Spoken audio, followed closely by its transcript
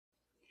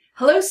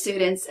Hello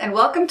students, and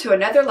welcome to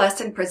another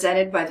lesson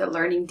presented by the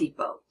Learning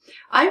Depot.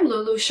 I'm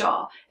Lulu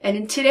Shaw, and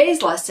in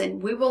today's lesson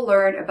we will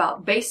learn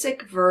about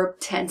basic verb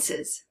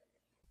tenses.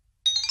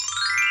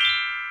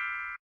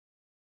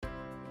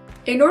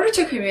 In order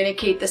to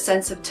communicate the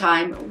sense of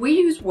time, we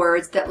use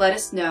words that let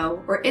us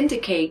know or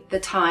indicate the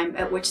time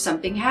at which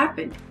something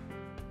happened.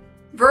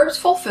 Verbs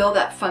fulfill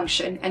that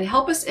function and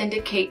help us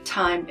indicate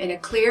time in a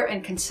clear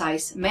and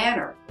concise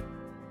manner.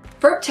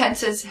 Verb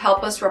tenses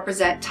help us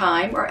represent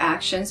time or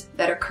actions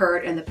that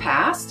occurred in the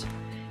past,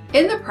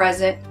 in the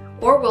present,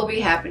 or will be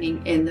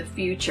happening in the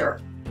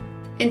future.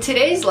 In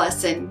today's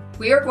lesson,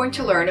 we are going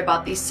to learn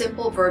about these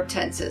simple verb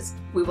tenses.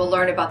 We will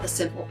learn about the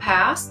simple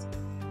past,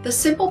 the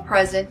simple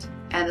present,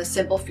 and the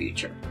simple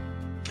future.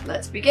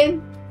 Let's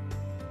begin.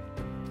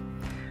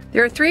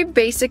 There are three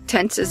basic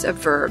tenses of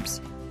verbs,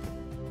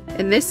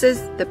 and this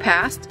is the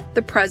past,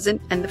 the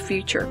present, and the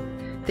future.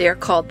 They are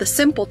called the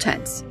simple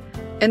tense.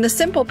 In the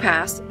simple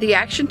past, the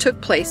action took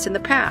place in the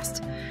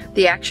past.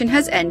 The action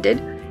has ended,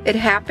 it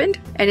happened,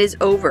 and is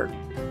over.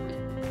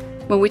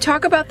 When we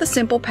talk about the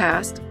simple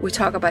past, we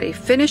talk about a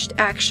finished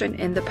action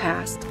in the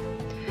past.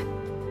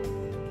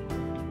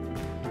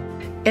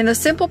 In the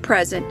simple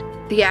present,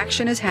 the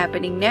action is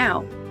happening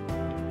now.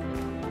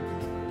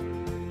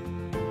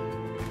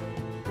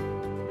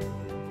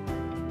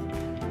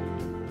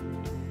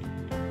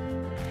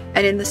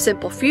 And in the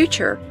simple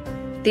future,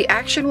 the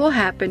action will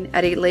happen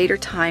at a later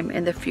time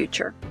in the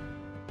future.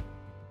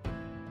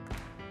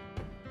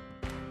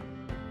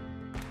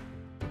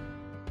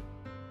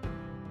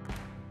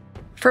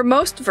 For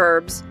most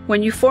verbs,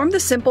 when you form the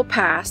simple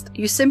past,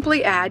 you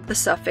simply add the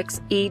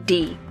suffix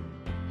ed.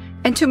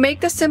 And to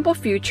make the simple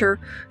future,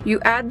 you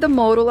add the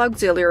modal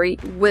auxiliary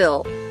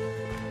will.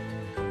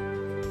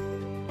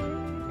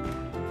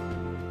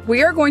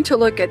 We are going to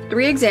look at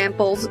three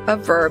examples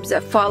of verbs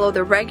that follow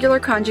the regular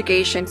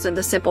conjugations in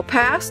the simple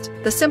past,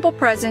 the simple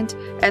present,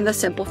 and the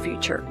simple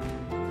future.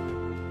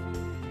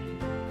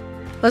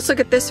 Let's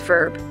look at this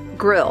verb,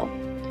 grill.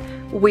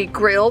 We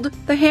grilled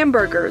the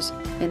hamburgers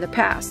in the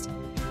past.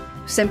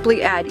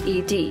 Simply add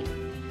ed.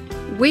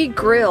 We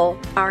grill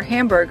our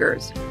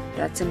hamburgers.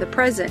 That's in the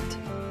present.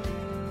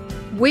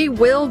 We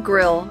will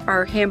grill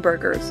our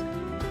hamburgers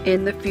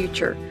in the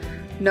future.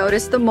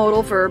 Notice the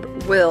modal verb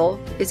will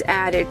is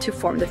added to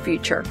form the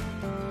future.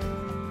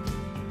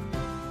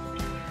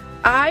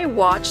 I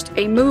watched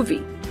a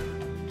movie.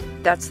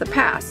 That's the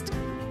past.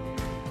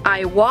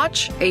 I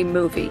watch a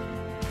movie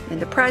in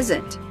the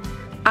present.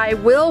 I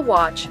will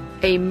watch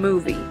a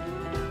movie.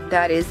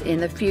 That is in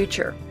the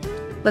future.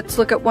 Let's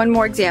look at one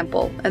more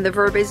example, and the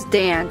verb is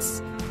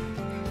dance.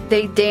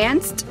 They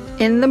danced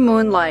in the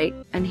moonlight,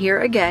 and here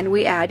again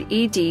we add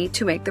ed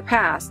to make the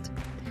past.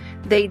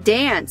 They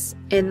dance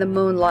in the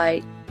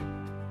moonlight.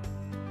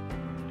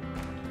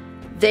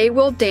 They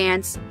will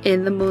dance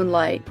in the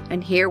moonlight,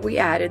 and here we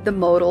added the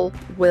modal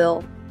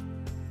will.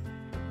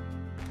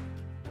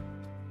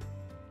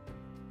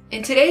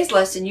 In today's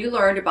lesson, you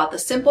learned about the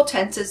simple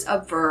tenses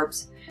of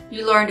verbs.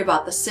 You learned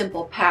about the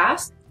simple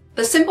past.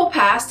 The simple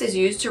past is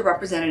used to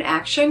represent an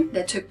action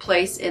that took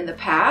place in the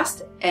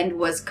past and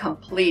was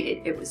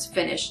completed. It was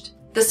finished.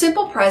 The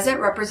simple present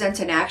represents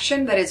an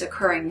action that is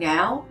occurring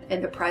now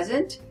in the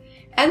present.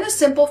 And the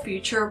simple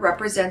future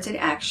represents an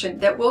action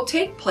that will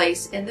take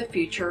place in the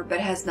future but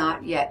has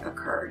not yet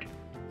occurred.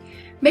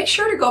 Make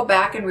sure to go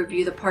back and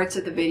review the parts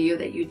of the video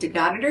that you did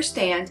not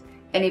understand,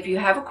 and if you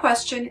have a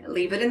question,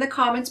 leave it in the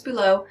comments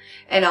below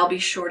and I'll be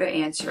sure to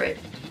answer it.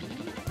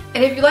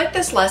 And if you like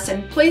this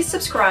lesson, please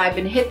subscribe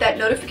and hit that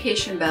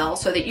notification bell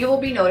so that you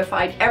will be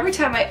notified every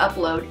time I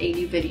upload a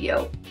new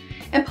video.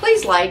 And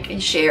please like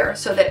and share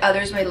so that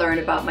others may learn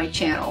about my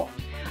channel.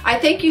 I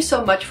thank you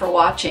so much for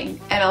watching,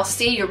 and I'll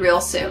see you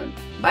real soon.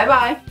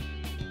 Bye-bye.